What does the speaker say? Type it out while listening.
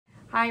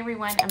Hi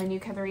everyone, I'm Anu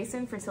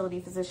Kathiresan,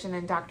 fertility physician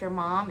and Dr.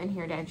 Mom, and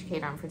here to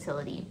educate on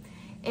fertility.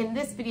 In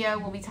this video,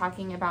 we'll be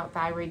talking about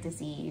thyroid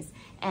disease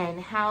and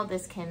how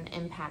this can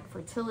impact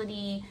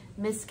fertility,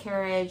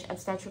 miscarriage,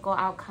 obstetrical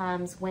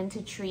outcomes, when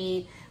to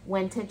treat,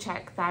 when to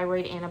check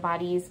thyroid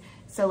antibodies.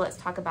 So let's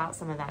talk about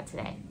some of that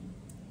today.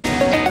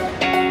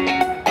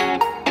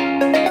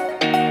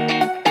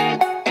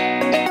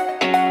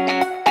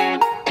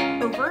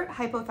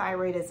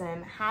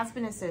 Hypothyroidism has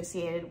been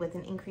associated with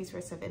an increased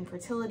risk of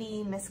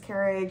infertility,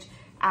 miscarriage,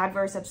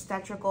 adverse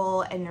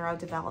obstetrical, and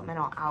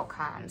neurodevelopmental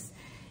outcomes.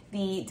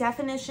 The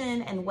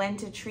definition and when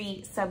to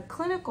treat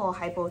subclinical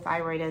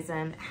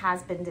hypothyroidism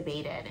has been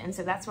debated, and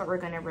so that's what we're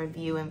going to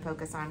review and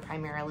focus on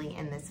primarily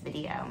in this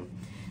video.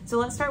 So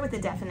let's start with the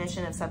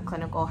definition of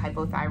subclinical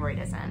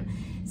hypothyroidism.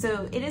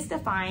 So it is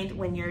defined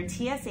when your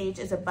TSH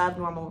is above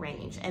normal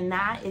range, and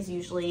that is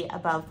usually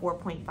above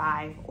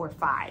 4.5 or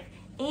 5.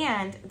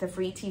 And the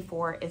free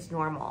T4 is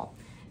normal.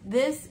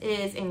 This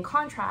is in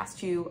contrast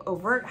to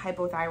overt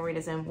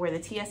hypothyroidism, where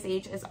the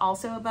TSH is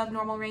also above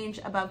normal range,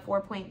 above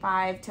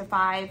 4.5 to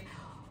 5,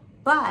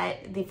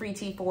 but the free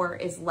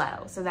T4 is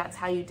low. So that's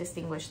how you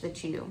distinguish the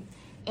two.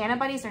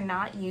 Antibodies are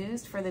not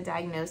used for the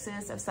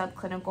diagnosis of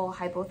subclinical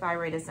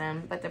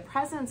hypothyroidism, but the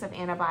presence of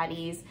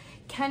antibodies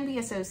can be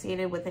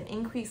associated with an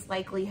increased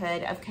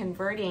likelihood of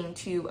converting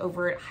to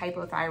overt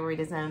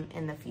hypothyroidism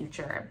in the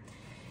future.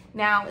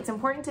 Now, it's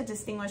important to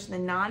distinguish the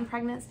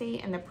non-pregnant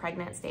state and the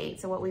pregnant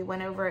state. So what we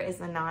went over is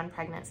the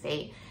non-pregnant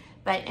state.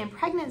 But in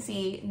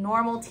pregnancy,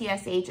 normal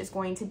TSH is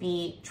going to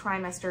be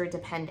trimester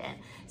dependent.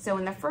 So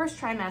in the first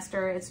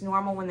trimester, it's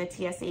normal when the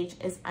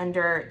TSH is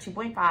under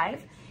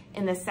 2.5.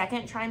 In the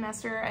second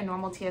trimester, a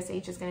normal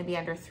TSH is going to be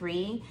under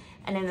 3.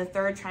 And in the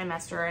third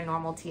trimester, a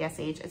normal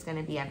TSH is going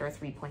to be under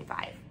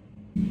 3.5.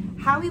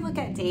 How we look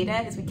at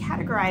data is we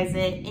categorize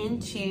it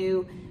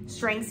into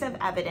strengths of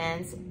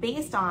evidence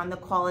based on the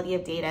quality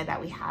of data that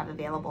we have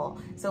available.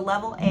 So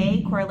level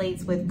A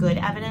correlates with good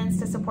evidence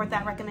to support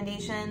that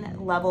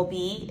recommendation. Level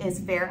B is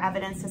fair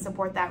evidence to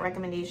support that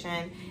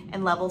recommendation.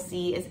 And level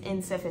C is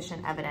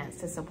insufficient evidence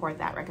to support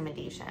that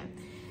recommendation.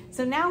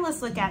 So now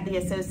let's look at the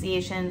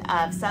association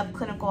of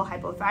subclinical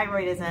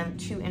hypothyroidism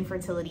to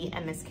infertility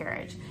and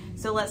miscarriage.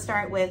 So let's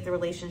start with the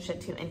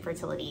relationship to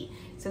infertility.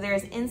 So there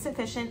is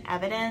insufficient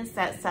evidence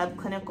that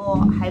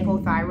subclinical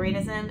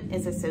hypothyroidism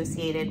is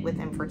associated with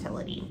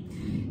infertility.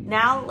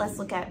 Now let's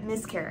look at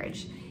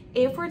miscarriage.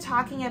 If we're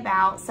talking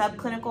about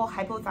subclinical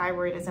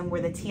hypothyroidism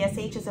where the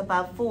TSH is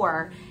above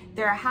 4,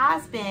 there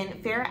has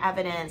been fair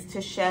evidence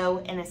to show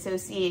an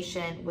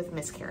association with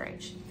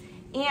miscarriage.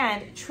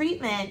 And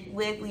treatment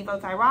with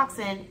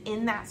levothyroxine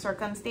in that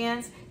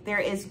circumstance, there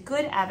is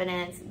good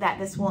evidence that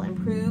this will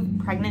improve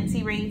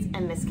pregnancy rates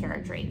and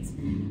miscarriage rates.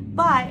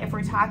 But if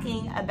we're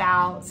talking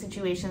about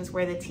situations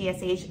where the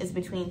TSH is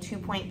between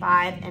 2.5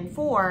 and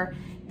 4,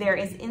 there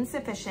is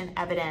insufficient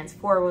evidence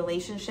for a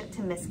relationship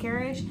to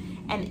miscarriage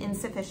and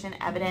insufficient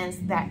evidence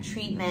that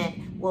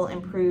treatment will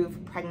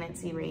improve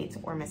pregnancy rates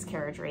or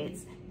miscarriage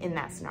rates in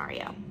that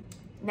scenario.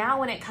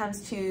 Now, when it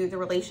comes to the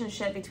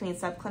relationship between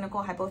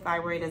subclinical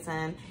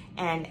hypothyroidism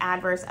and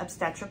adverse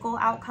obstetrical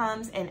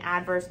outcomes and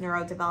adverse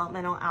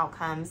neurodevelopmental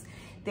outcomes,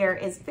 there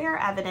is fair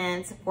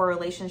evidence for a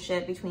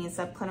relationship between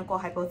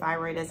subclinical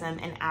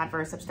hypothyroidism and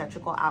adverse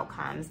obstetrical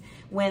outcomes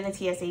when the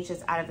TSH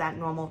is out of that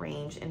normal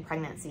range in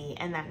pregnancy,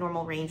 and that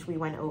normal range we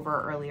went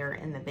over earlier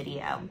in the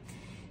video.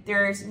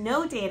 There's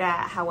no data,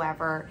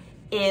 however,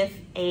 if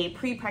a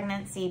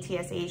pre-pregnancy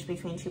TSH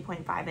between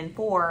 2.5 and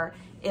 4,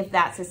 if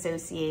that's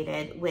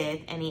associated with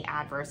any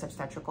adverse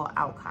obstetrical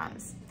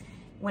outcomes.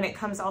 When it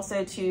comes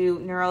also to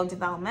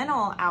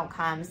neurodevelopmental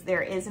outcomes,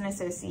 there is an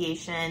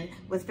association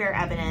with fair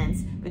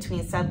evidence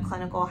between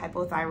subclinical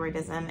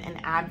hypothyroidism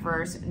and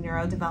adverse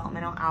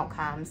neurodevelopmental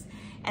outcomes.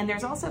 And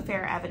there's also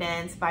fair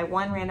evidence by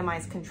one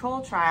randomized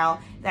control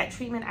trial that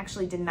treatment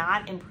actually did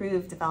not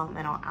improve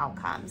developmental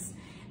outcomes.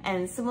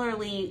 And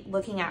similarly,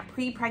 looking at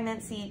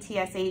pre-pregnancy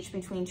TSH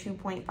between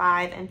 2.5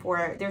 and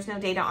 4, there's no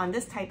data on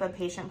this type of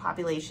patient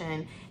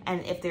population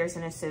and if there's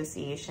an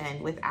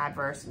association with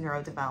adverse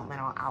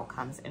neurodevelopmental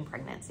outcomes in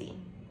pregnancy.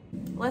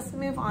 Let's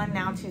move on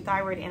now to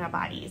thyroid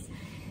antibodies.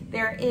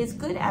 There is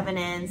good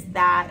evidence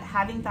that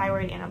having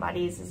thyroid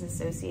antibodies is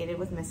associated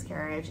with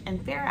miscarriage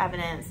and fair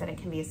evidence that it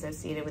can be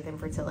associated with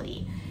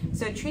infertility.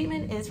 So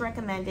treatment is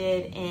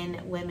recommended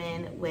in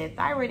women with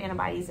thyroid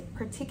antibodies,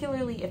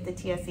 particularly if the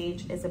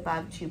TSH is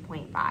above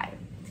 2.5.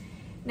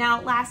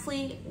 Now,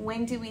 lastly,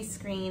 when do we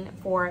screen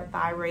for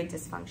thyroid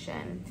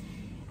dysfunction?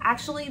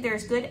 Actually,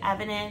 there's good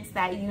evidence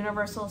that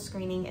universal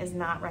screening is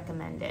not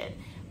recommended.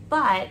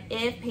 But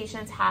if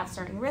patients have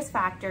certain risk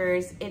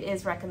factors, it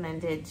is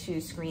recommended to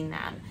screen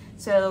them.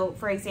 So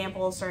for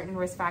example, certain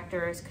risk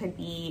factors could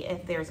be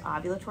if there's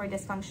ovulatory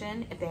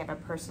dysfunction, if they have a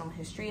personal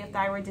history of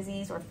thyroid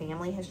disease or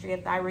family history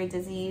of thyroid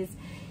disease,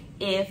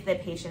 if the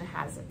patient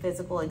has a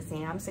physical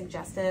exam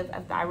suggestive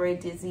of thyroid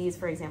disease,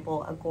 for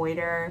example, a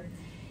goiter,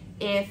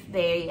 if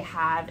they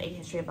have a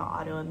history of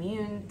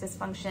autoimmune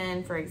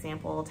dysfunction, for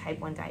example, type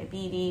 1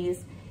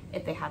 diabetes,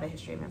 if they have a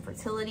history of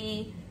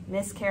infertility,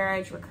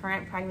 miscarriage,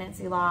 recurrent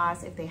pregnancy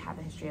loss, if they have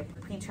a history of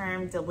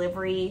preterm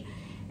delivery,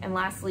 and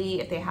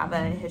lastly, if they have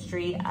a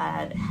history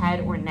of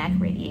head or neck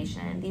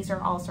radiation. These are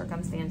all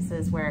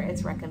circumstances where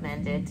it's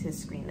recommended to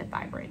screen the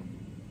thyroid.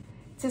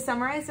 To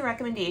summarize the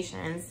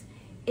recommendations,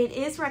 it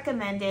is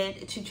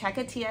recommended to check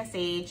a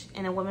TSH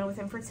in a woman with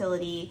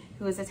infertility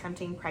who is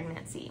attempting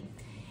pregnancy.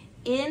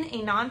 In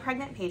a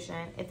non-pregnant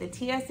patient, if the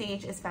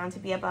TSH is found to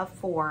be above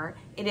 4,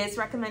 it is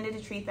recommended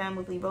to treat them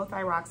with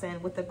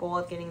levothyroxine with the goal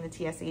of getting the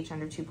TSH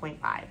under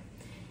 2.5.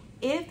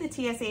 If the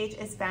TSH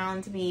is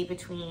found to be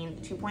between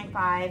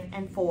 2.5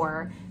 and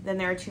 4, then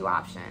there are two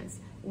options.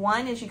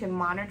 One is you can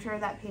monitor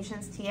that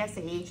patient's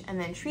TSH and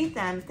then treat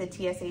them if the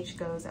TSH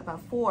goes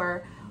above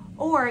 4,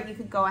 or you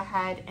could go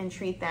ahead and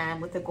treat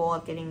them with the goal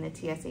of getting the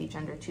TSH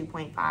under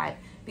 2.5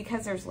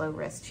 because there's low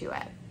risk to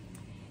it.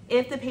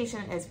 If the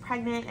patient is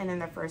pregnant and in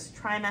the first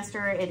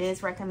trimester, it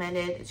is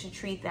recommended to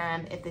treat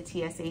them if the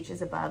TSH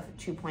is above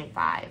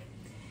 2.5.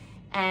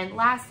 And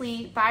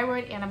lastly,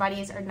 thyroid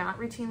antibodies are not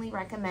routinely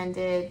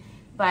recommended,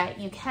 but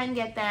you can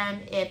get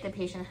them if the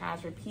patient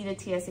has repeated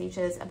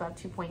TSHs above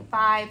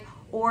 2.5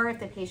 or if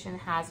the patient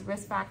has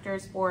risk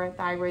factors for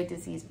thyroid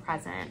disease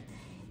present.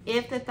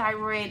 If the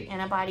thyroid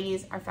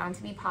antibodies are found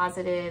to be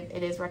positive,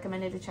 it is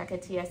recommended to check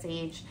a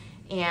TSH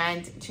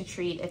and to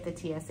treat if the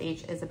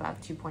TSH is above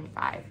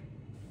 2.5.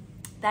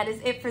 That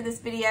is it for this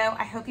video.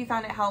 I hope you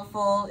found it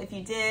helpful. If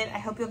you did, I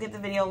hope you'll give the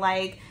video a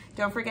like.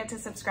 Don't forget to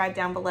subscribe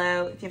down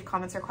below. If you have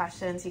comments or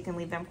questions, you can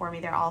leave them for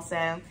me there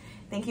also.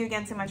 Thank you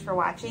again so much for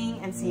watching,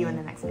 and see you in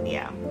the next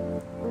video.